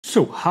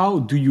So how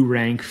do you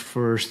rank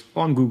first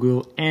on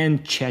Google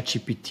and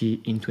ChatGPT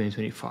in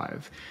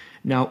 2025?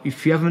 Now,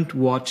 if you haven't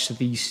watched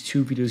these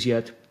two videos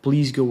yet,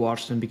 please go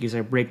watch them because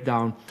I break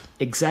down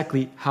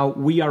exactly how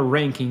we are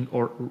ranking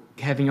or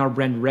having our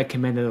brand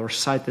recommended or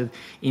cited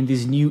in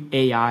these new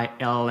AI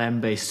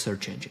LLM-based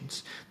search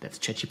engines. That's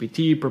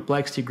ChatGPT,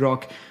 Perplexity,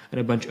 Grok, and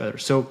a bunch of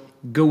others. So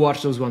go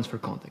watch those ones for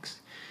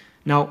context.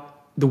 Now,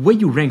 the way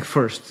you rank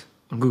first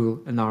on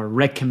Google and are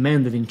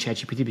recommended in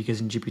ChatGPT, because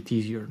in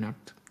GPT you're not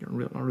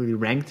really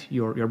ranked,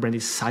 your brand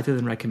is cited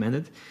and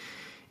recommended,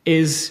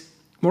 is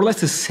more or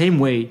less the same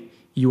way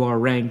you are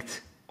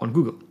ranked on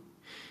Google.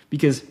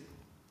 Because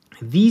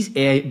these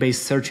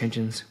AI-based search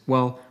engines,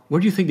 well, where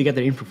do you think they get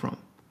their info from?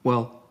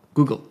 Well,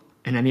 Google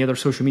and any other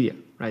social media,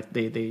 right?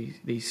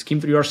 They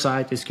skim through your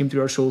site, they skim through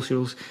your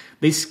socials,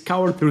 they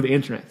scour through the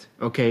internet,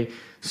 okay?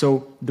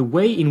 So the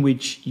way in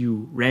which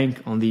you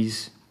rank on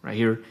these right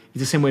here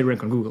is the same way you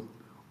rank on Google,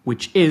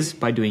 which is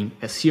by doing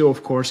SEO,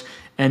 of course,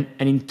 and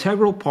an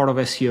integral part of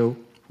SEO,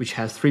 which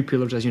has three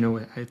pillars, as you know,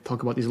 I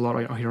talk about this a lot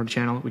here on the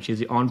channel, which is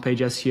the on-page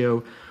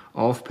SEO,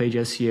 off-page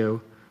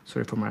SEO,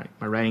 sorry for my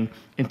writing,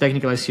 and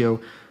technical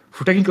SEO.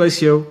 For technical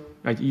SEO,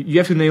 right, you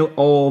have to nail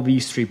all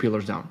these three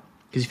pillars down.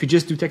 Because if you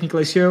just do technical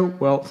SEO,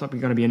 well, it's not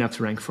going to be enough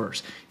to rank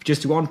first. If you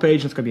just do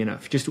on-page, it's going to be enough.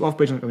 If you just do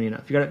off-page, it's not going to be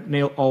enough. You got to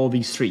nail all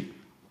these three.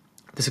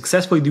 To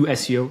successfully do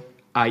SEO,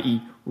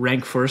 i.e.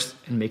 rank first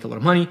and make a lot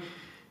of money,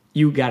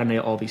 you got to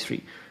nail all these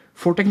three.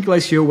 For technical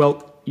SEO,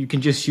 well, you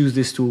can just use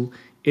this tool.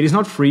 It is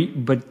not free,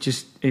 but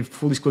just in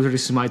full disclosure,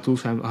 this is my tool,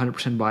 so I'm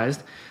 100%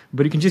 biased.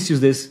 But you can just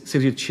use this,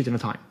 saves you a shit ton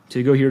of time. So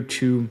you go here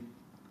to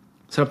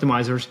Set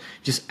Optimizers,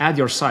 just add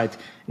your site.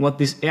 And what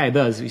this AI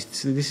does is,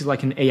 this is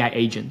like an AI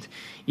agent.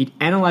 It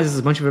analyzes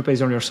a bunch of web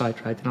pages on your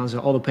site, right? Analyzes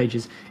all the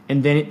pages.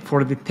 And then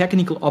for the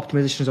technical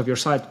optimizations of your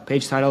site,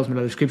 page titles,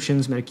 meta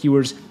descriptions, meta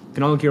keywords,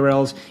 canonical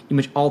URLs,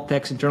 image alt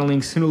text, internal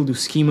links, then we'll do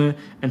schema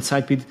and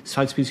site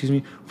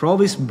speed, For all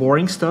this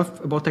boring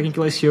stuff about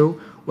technical SEO,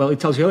 well, it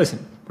tells you, listen,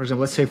 for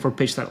example, let's say for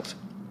page titles.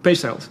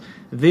 Page titles.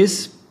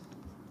 This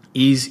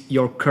is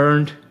your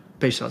current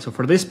page title. So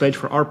for this page,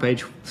 for our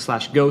page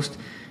 /ghost,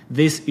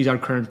 this is our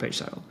current page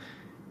title.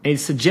 And it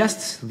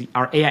suggests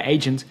our AI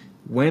agent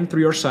went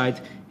through your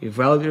site,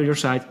 evaluated your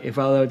site,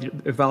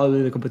 evaluated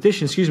the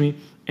competition,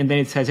 and then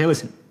it says, hey,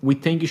 listen, we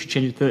think you should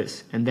change it to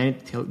this. And then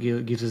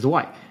it gives us the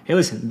why. Hey,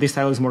 listen, this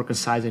title is more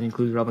concise and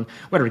includes relevant,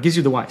 whatever, it gives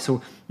you the why.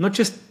 So not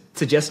just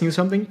suggesting you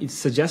something, it's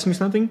suggesting you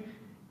something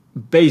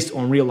based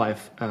on real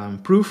life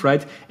proof,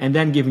 right? And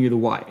then giving you the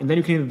why. And then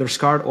you can either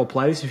discard or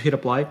apply this. If you hit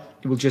apply,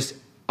 it will just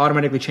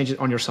automatically change it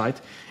on your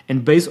site.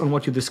 And based on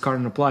what you discard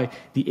and apply,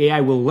 the AI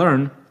will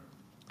learn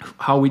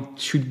how it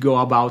should go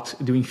about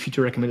doing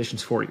future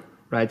recommendations for you,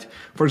 right?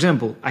 For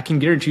example, I can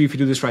guarantee you if you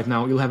do this right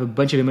now, you'll have a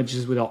bunch of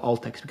images with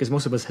alt text, because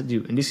most of us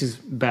do. And this is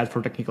bad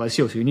for technical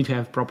SEO. So you need to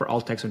have proper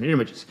alt text on your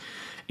images.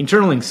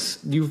 Internal links,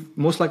 you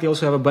most likely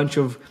also have a bunch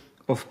of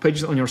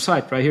pages on your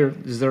site right here.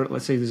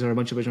 Let's say these are a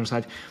bunch of pages on your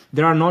site.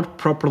 They are not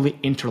properly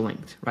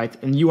interlinked, right?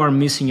 And you are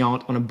missing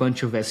out on a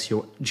bunch of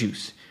SEO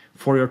juice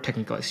for your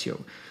technical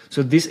SEO.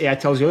 So this AI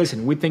tells you,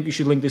 listen, we think you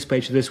should link this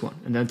page to this one.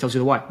 And then it tells you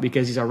the why.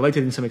 Because these are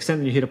related in some extent,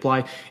 and you hit apply,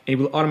 and it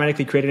will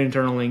automatically create an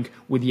internal link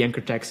with the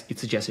anchor text it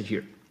suggested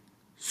here.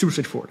 Super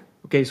straightforward.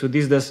 Okay, so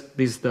this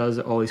does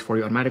all this for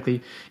you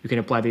automatically. You can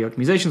apply the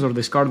optimizations or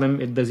discard them.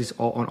 It does this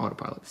all on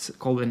autopilot. It's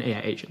called an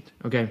AI agent.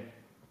 Okay.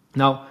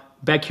 Now,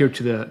 back here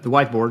to the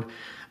whiteboard.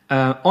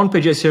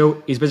 On-page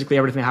SEO is basically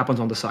everything that happens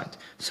on the site.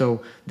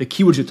 So the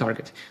keywords you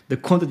target, the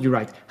content you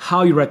write,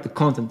 how you write the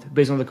content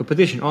based on the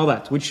competition, all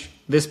that, which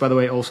this, by the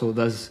way, also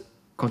does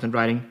content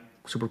writing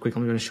super quick.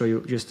 I'm going to show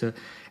you just a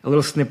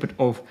little snippet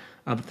of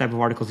the type of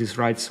articles this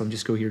writes. So I'll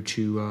just go here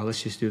to,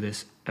 let's just do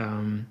this.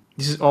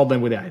 This is all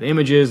done with AI. The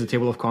images, the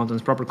table of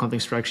contents, proper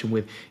content extraction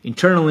with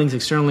internal links,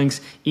 external links,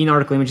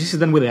 in-article images. This is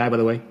done with AI, by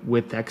the way,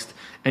 with text,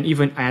 and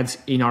even adds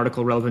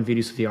in-article relevant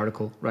videos to the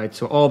article, right?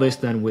 So all this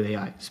done with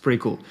AI. It's pretty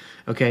cool.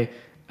 Okay.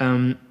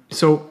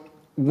 So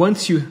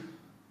once you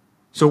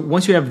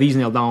have these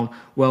nailed down,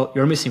 well,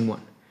 you're missing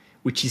one,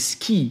 which is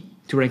key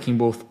to ranking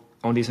both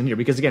on this and here.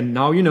 Because again,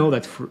 now you know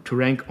that to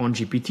rank on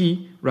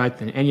GPT,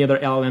 right, and any other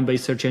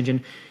LLM-based search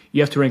engine,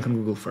 you have to rank on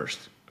Google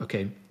first,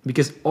 okay?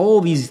 Because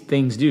all these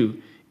things do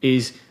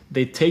is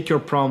they take your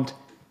prompt,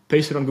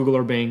 paste it on Google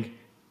or Bing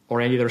or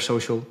any other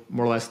social,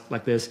 more or less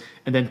like this,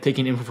 and then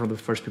taking info from the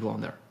first people on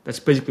there. That's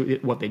basically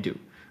what they do,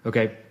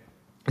 okay?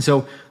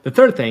 So the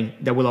third thing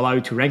that will allow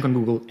you to rank on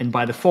Google and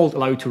by default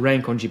allow you to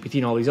rank on GPT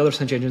and all these other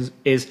search engines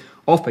is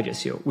off-page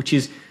SEO, which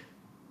is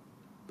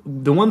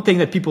the one thing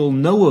that people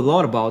know a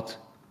lot about,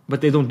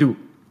 but they don't do,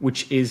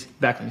 which is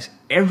backlinks.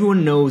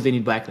 Everyone knows they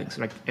need backlinks.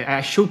 Like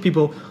I showed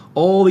people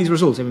all these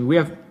results. I mean, we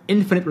have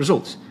infinite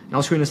results, and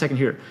I'll show you in a second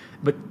here,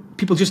 but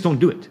people just don't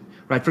do it,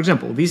 right? For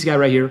example, this guy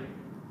right here,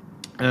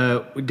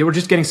 they were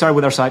just getting started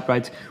with our site,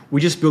 right? We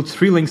just built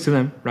 3 links to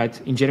them, right,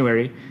 in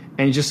January,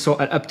 and you just saw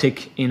an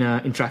uptick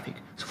in traffic.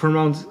 So from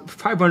around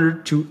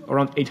 500 to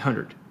around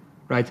 800,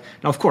 right?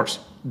 Now, of course,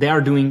 they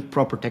are doing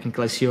proper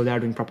technical SEO, they are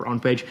doing proper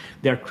on-page,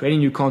 they are creating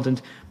new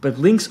content, but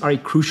links are a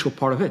crucial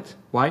part of it.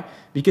 Why?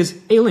 Because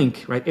a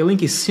link, right? A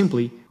link is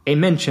simply a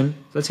mention.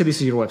 Let's say this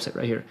is your website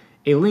right here.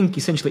 A link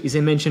essentially is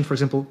a mention. For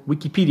example,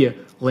 Wikipedia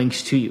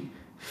links to you,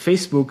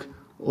 Facebook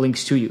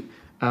links to you,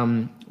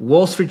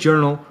 Wall Street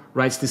Journal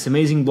writes this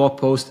amazing blog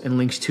post and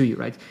links to you,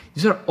 right?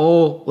 These are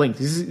all links.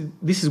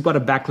 This is what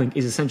a backlink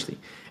is essentially.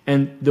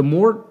 And the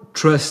more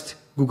trust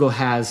Google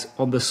has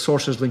on the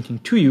sources linking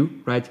to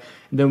you, right,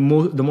 the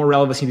more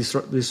relevancy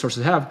these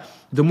sources have,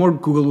 the more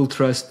Google will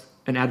trust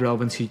and add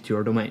relevancy to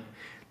your domain.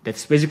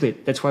 That's basically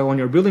it. That's why when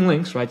you're building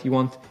links, right, you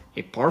want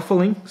a powerful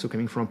link, so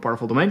coming from a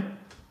powerful domain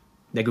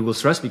that Google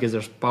trusts, because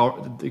there's power.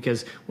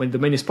 Because when the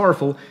domain is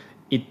powerful,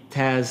 it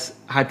has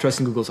high trust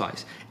in Google's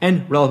eyes,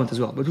 and relevant as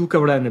well. But we'll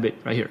cover that in a bit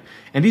right here.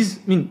 And these,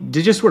 I mean,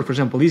 they just work. For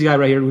example, these guy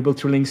right here, we built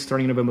 2 links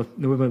starting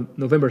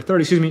November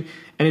 30, excuse me,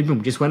 and it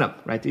boom, just went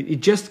up, right?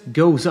 It just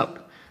goes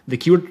up. The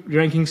keyword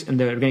rankings and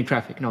the organic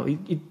traffic. Now,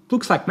 it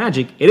looks like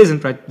magic. It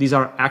isn't, right? These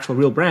are actual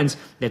real brands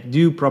that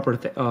do proper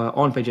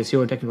on-page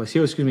SEO and technical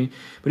SEO, excuse me.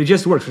 But it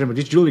just works. For example,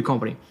 this jewelry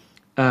company,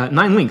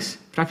 9 links.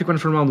 Traffic went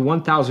from around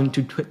 1,000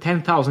 to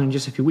 10,000 in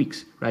just a few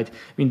weeks, right?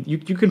 I mean, you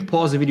can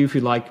pause the video if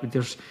you like, but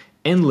there's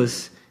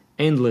endless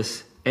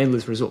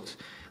results.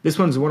 This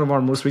one's one of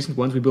our most recent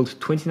ones. We built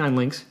 29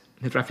 links.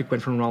 The traffic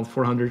went from around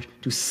 400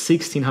 to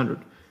 1,600.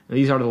 And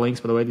these are the links,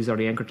 by the way. These are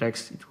the anchor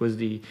text. It was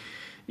the...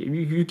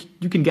 You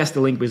can guess the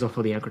link based off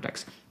of the anchor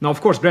text. Now,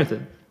 of course,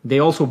 granted, they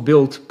also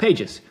built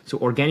pages. So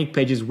organic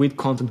pages with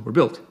content were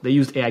built. They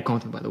used AI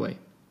content, by the way.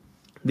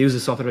 They used the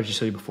software I just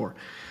showed you before.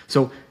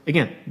 So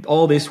again,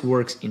 all this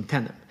works in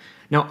tandem.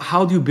 Now,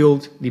 how do you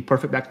build the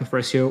perfect backlink for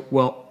SEO?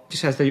 Well,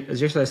 just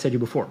as I said you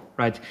before,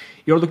 right?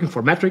 You're looking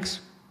for metrics,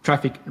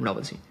 traffic, and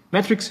relevancy.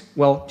 Metrics,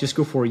 well, just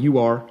go for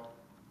UR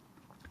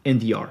and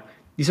DR.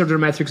 These are the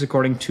metrics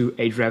according to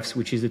Ahrefs,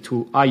 which is the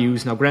tool I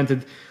use. Now,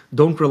 granted,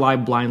 don't rely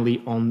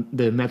blindly on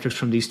the metrics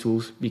from these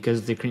tools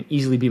because they can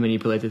easily be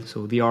manipulated.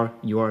 So DR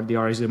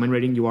is the domain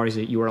rating, UR is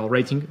a URL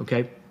rating,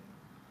 okay?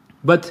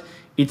 But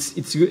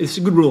it's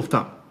a good rule of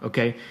thumb,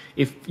 okay?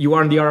 If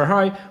UR and DR are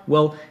high,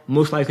 well,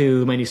 most likely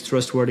the domain is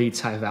trustworthy, it's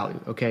high value,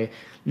 okay?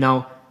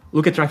 Now,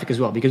 look at traffic as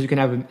well, because you can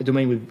have a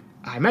domain with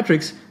high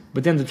metrics,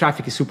 but then the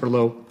traffic is super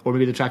low, or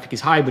maybe the traffic is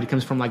high, but it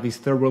comes from like these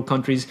third world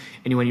countries,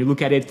 and when you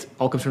look at it,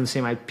 all comes from the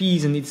same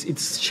IPs, and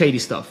it's shady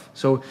stuff.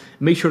 So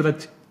make sure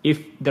that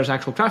if there's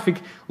actual traffic,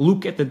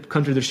 look at the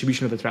country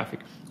distribution of the traffic.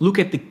 Look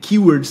at the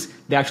keywords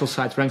the actual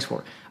site ranks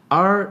for.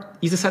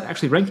 Is the site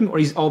actually ranking, or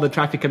is all the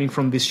traffic coming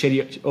from this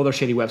other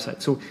shady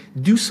website? So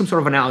do some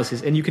sort of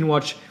analysis, and you can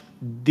watch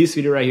this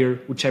video right here,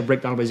 which I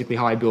break down basically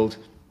how I build.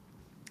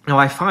 Now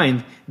I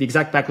find the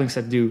exact backlinks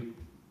that do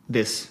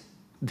this.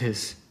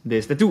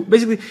 That do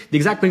basically the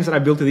exact links that I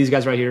built to these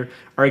guys right here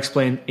are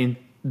explained in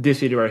this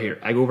video right here.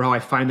 I go over how I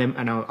find them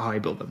and how I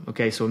build them.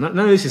 Okay, so none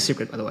of this is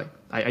secret, by the way.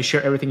 I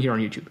share everything here on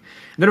YouTube.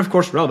 And then of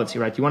course relevancy,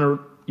 right? You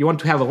want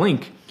to have a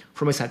link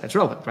from a site that's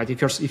relevant, right?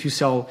 If you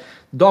sell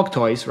dog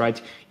toys,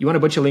 right, you want a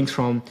bunch of links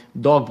from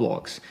dog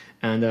blogs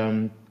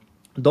and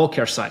dog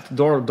care site,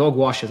 dog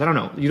washes. I don't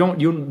know.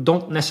 You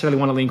don't necessarily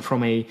want a link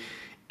from a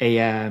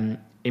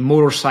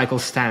motorcycle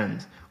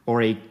stand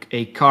or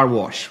a car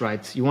wash,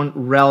 right? You want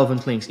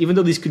relevant links. Even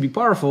though these could be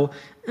powerful,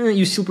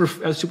 I still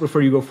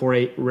prefer you go for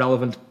a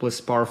relevant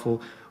plus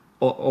powerful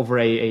over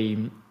a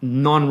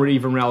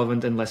non-even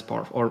relevant and less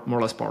powerful, or more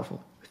or less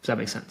powerful, if that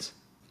makes sense.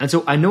 And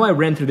so I know I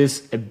ran through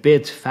this a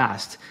bit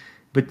fast,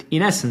 but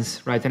in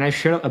essence, right, and I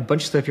share a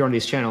bunch of stuff here on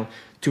this channel,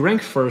 to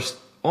rank first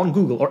on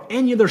Google or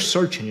any other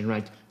search engine,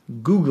 right?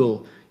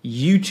 Google,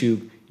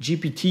 YouTube,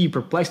 GPT,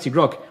 Perplexity,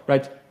 Grok,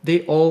 right?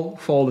 They all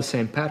follow the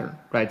same pattern,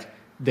 right?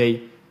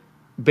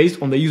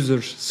 Based on the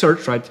user's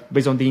search, right?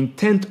 Based on the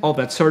intent of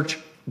that search,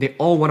 they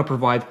all want to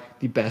provide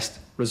the best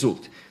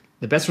result.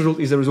 The best result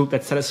is the result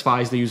that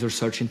satisfies the user's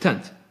search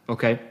intent,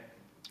 okay?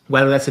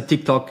 Whether that's a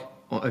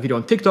video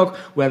on TikTok,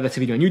 whether that's a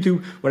video on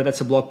YouTube, whether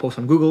that's a blog post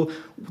on Google,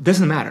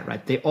 doesn't matter,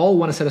 right? They all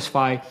want to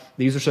satisfy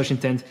the user search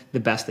intent the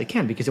best they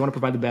can because they want to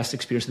provide the best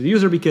experience to the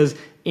user, because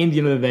in the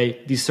end of the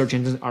day, these search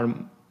engines are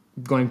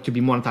going to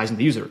be monetizing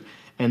the user.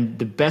 And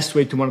the best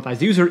way to monetize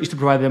the user is to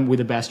provide them with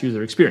the best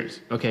user experience,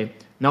 okay?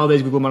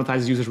 Nowadays, Google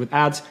monetizes users with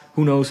ads.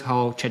 Who knows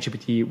how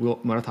ChatGPT will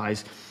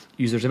monetize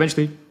users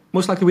eventually?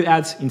 Most likely with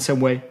ads in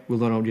some way. We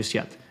don't know just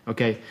yet,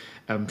 okay?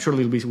 Surely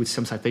it'll be with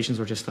some citations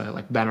or just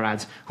like banner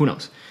ads. Who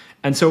knows?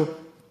 And so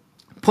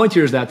point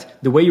here is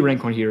that the way you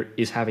rank on here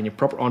is having a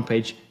proper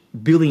on-page,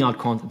 building out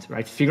content,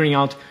 right? Figuring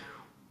out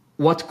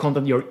what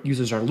content your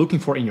users are looking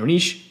for in your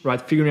niche, right?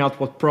 Figuring out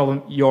what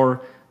problem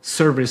your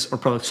service or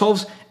product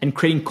solves and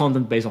creating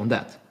content based on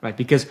that, right?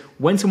 Because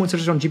when someone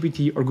searches on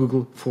GPT or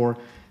Google for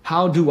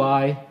how do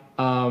I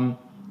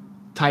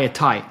tie a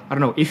tie, I don't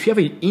know, if you have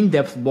an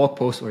in-depth blog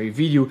post or a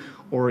video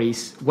or a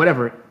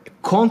whatever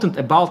content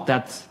about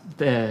that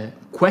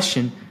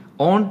question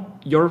on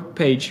your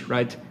page,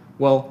 right?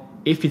 Well,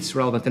 if it's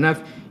relevant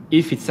enough,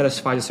 if it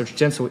satisfies the search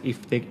intent, so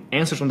if the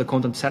answers on the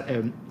content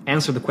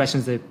answer the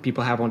questions that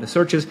people have on the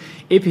searches,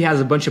 if it has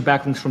a bunch of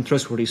backlinks from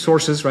trustworthy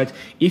sources, right?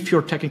 If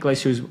your technical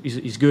SEO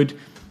is good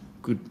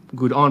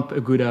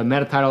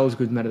meta titles,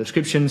 good meta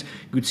descriptions,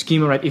 good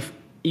schema, right? If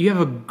you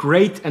have a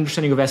great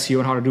understanding of SEO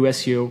and how to do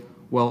SEO,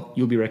 well,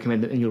 you'll be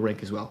recommended and you'll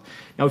rank as well.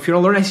 Now, if you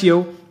want to learn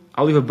SEO,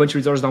 I'll leave a bunch of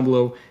resources down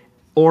below,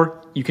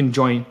 or you can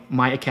join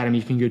my academy.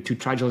 You can go to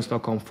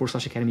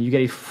tryjournalist.com/academy. You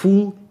get a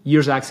full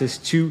year's access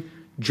to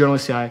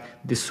Journalist AI,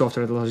 this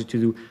software that allows you to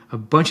do a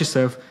bunch of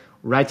stuff,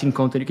 writing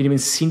content. You can even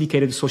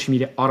syndicate it to social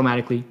media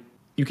automatically.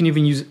 You can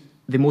even use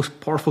the most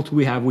powerful tool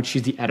we have, which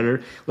is the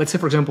editor. Let's say,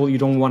 for example, you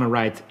don't want to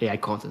write AI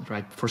content,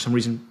 right? For some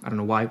reason, I don't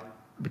know why,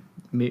 but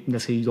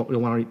let's say you don't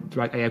want to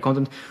write AI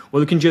content.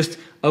 Well, you can just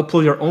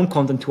upload your own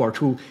content to our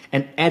tool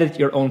and edit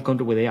your own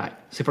content with AI.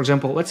 So, for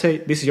example, let's say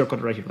this is your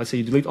content right here. Let's say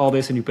you delete all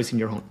this and you paste in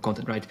your own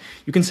content, right?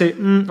 You can say,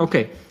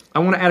 okay, I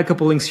want to add a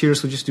couple links here,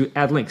 so just do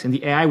add links. And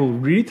the AI will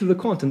read through the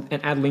content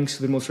and add links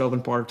to the most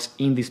relevant parts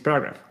in this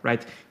paragraph,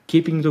 right?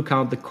 Keeping into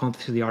account the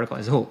context of the article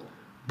as a whole.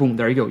 Boom,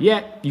 there you go.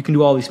 Yeah, you can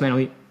do all this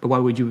manually, but why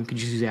would you? You could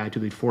just use AI to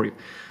do it for you.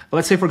 But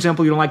let's say, for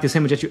example, you don't like this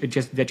image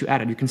that you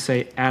added. You can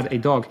say add a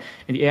dog,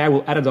 and the AI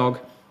will add a dog,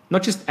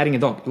 not just adding a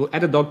dog. It will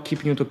add a dog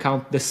keeping into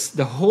account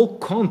the whole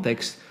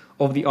context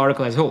of the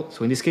article as a whole.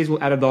 So in this case,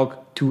 we'll add a dog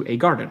to a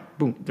garden.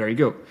 Boom, there you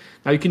go.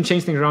 Now you can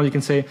change things around. You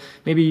can say,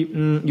 maybe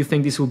you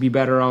think this will be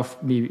better off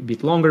maybe a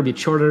bit longer, a bit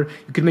shorter.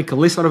 You can make a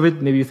list out of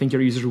it. Maybe you think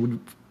your users would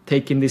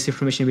take in this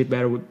information a bit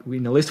better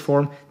in a list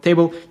form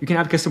table. You can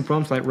add custom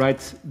prompts like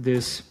write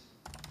this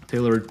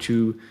tailored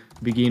to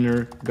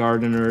beginner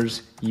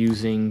gardeners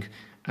using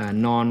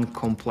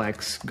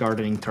non-complex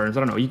gardening terms.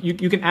 I don't know.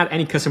 You can add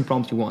any custom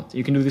prompt you want.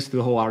 You can do this to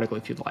the whole article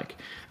if you'd like.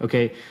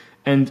 Okay.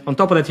 And on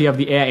top of that, you have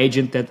the AI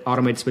agent that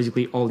automates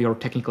basically all your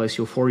technical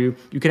SEO for you.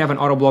 You can have an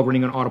auto blog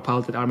running on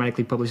autopilot that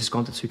automatically publishes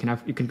content. So you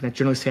can connect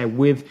Journalist AI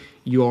with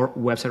your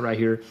website right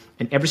here.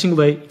 And every single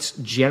day it's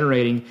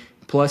generating,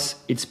 plus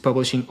it's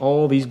publishing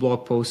all these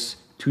blog posts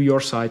to your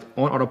site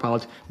on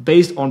autopilot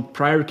based on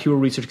prior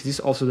keyword research, because this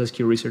also does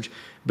keyword research,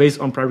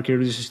 based on prior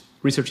keyword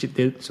research it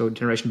did, so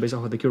generation based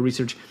off of the keyword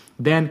research.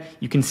 Then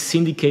you can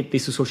syndicate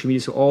this to social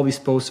media, so all these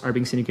posts are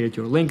being syndicated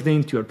to your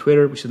LinkedIn, to your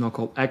Twitter, which is now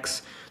called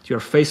X, to your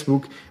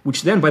Facebook,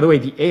 which then, by the way,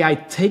 the AI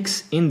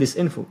takes in this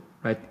info,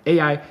 right?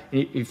 AI,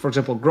 if, for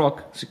example,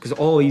 Grok, because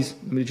all these,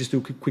 let me just do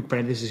a quick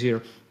parenthesis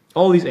here,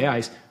 all these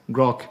AIs,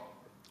 Grok,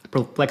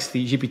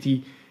 Perplexity,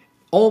 GPT,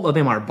 all of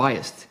them are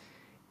biased.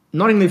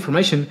 Not in the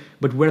information,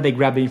 but where they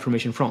grab the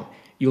information from.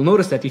 You'll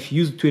notice that if you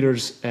use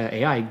Twitter's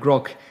AI,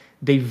 Grok,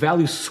 they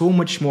value so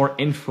much more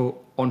info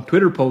on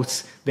Twitter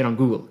posts than on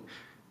Google.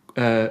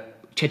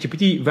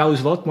 ChatGPT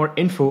values a lot more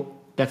info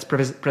that's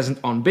present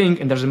on Bing,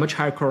 and there's a much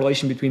higher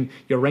correlation between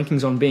your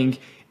rankings on Bing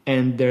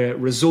and the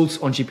results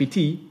on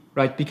GPT,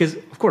 right? Because,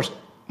 of course,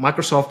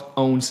 Microsoft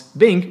owns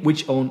Bing,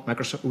 which owns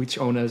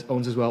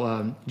as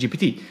well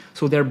GPT.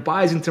 So they're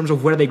biased in terms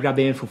of where they grab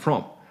the info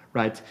from,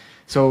 right?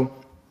 So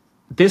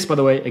this, by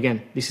the way,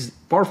 again, this is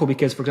powerful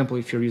because, for example,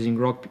 if you're using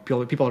Grok,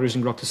 people are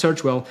using Grok to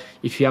search. Well,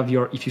 if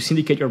you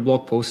syndicate your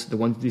blog posts, the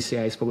one this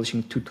AI is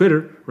publishing to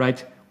Twitter,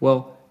 right?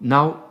 Well,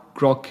 now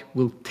Grok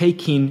will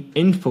take in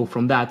info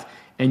from that,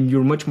 and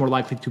you're much more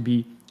likely to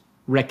be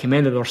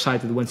recommended or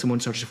cited when someone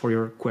searches for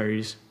your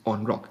queries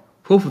on Grok.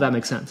 Hopefully that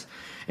makes sense.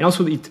 And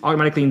also, it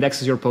automatically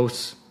indexes your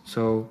posts,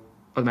 so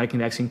automatic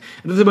indexing.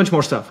 And there's a bunch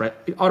more stuff, right?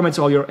 It automates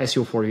all your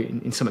SEO for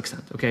you in some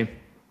extent, okay?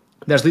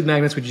 There's lead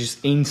magnets, which is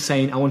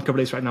insane. I won't cover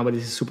this right now, but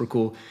this is super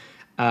cool.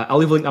 I'll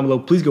leave a link down below.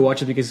 Please go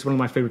watch it because it's one of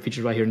my favorite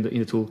features right here in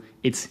the tool.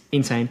 It's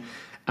insane.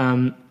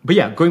 But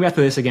yeah, going back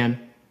to this again,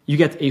 you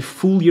get a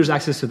full year's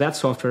access to that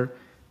software,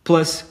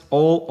 plus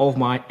all of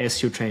my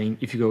SEO training.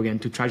 If you go again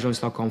to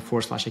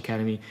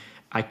tryjournalist.com/academy,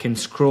 I can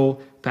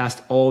scroll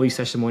past all these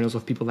testimonials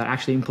of people that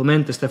actually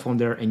implement the stuff on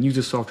there and use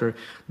the software.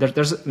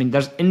 There's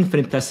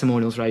infinite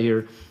testimonials right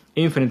here.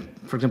 Infinite,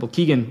 for example,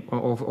 Keegan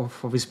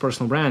of his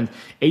personal brand,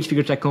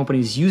 8-figure tech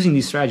companies using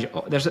this strategy.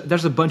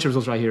 There's a bunch of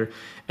results right here,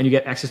 and you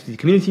get access to the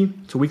community,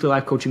 to weekly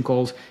live coaching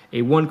calls,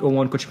 a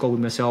one-on-one coaching call with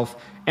myself,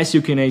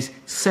 SEO Q&As,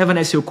 7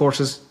 SEO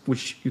courses,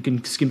 which you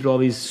can skim through all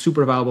these,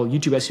 super valuable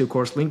YouTube SEO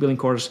course, link building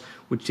course,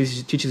 which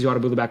teaches you how to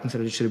build the backlinks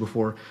that I just showed you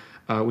before,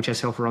 which I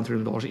sell for around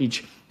 $300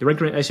 each. The Rank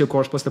SEO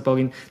course plus the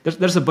plugin.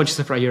 There's a bunch of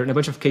stuff right here and a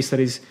bunch of case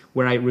studies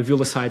where I reveal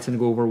the sites and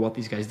go over what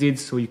these guys did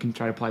so you can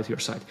try to apply it to your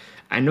site.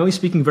 I know he's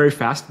speaking very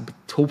fast, but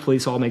hopefully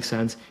this all makes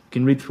sense. You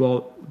can read through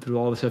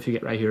all the stuff you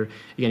get right here.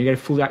 Again, you get a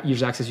full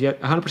year's access. You get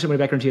 100% money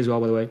back guarantee as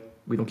well, by the way.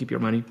 We don't keep your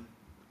money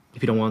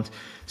if you don't want.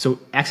 So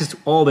access to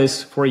all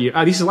this for a year.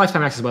 This is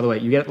lifetime access, by the way.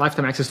 You get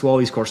lifetime access to all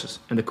these courses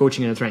and the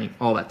coaching and the training,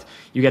 all that.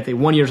 You get a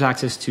 1 year's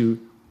access to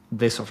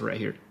this software right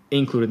here,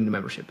 included in the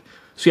membership.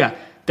 So yeah,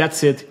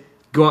 that's it.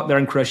 Go out there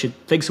and crush it.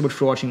 Thanks so much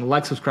for watching.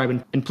 Like, subscribe,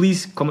 and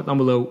please comment down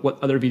below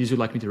what other videos you'd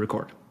like me to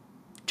record.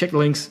 Check the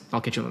links.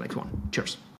 I'll catch you on the next one. Cheers.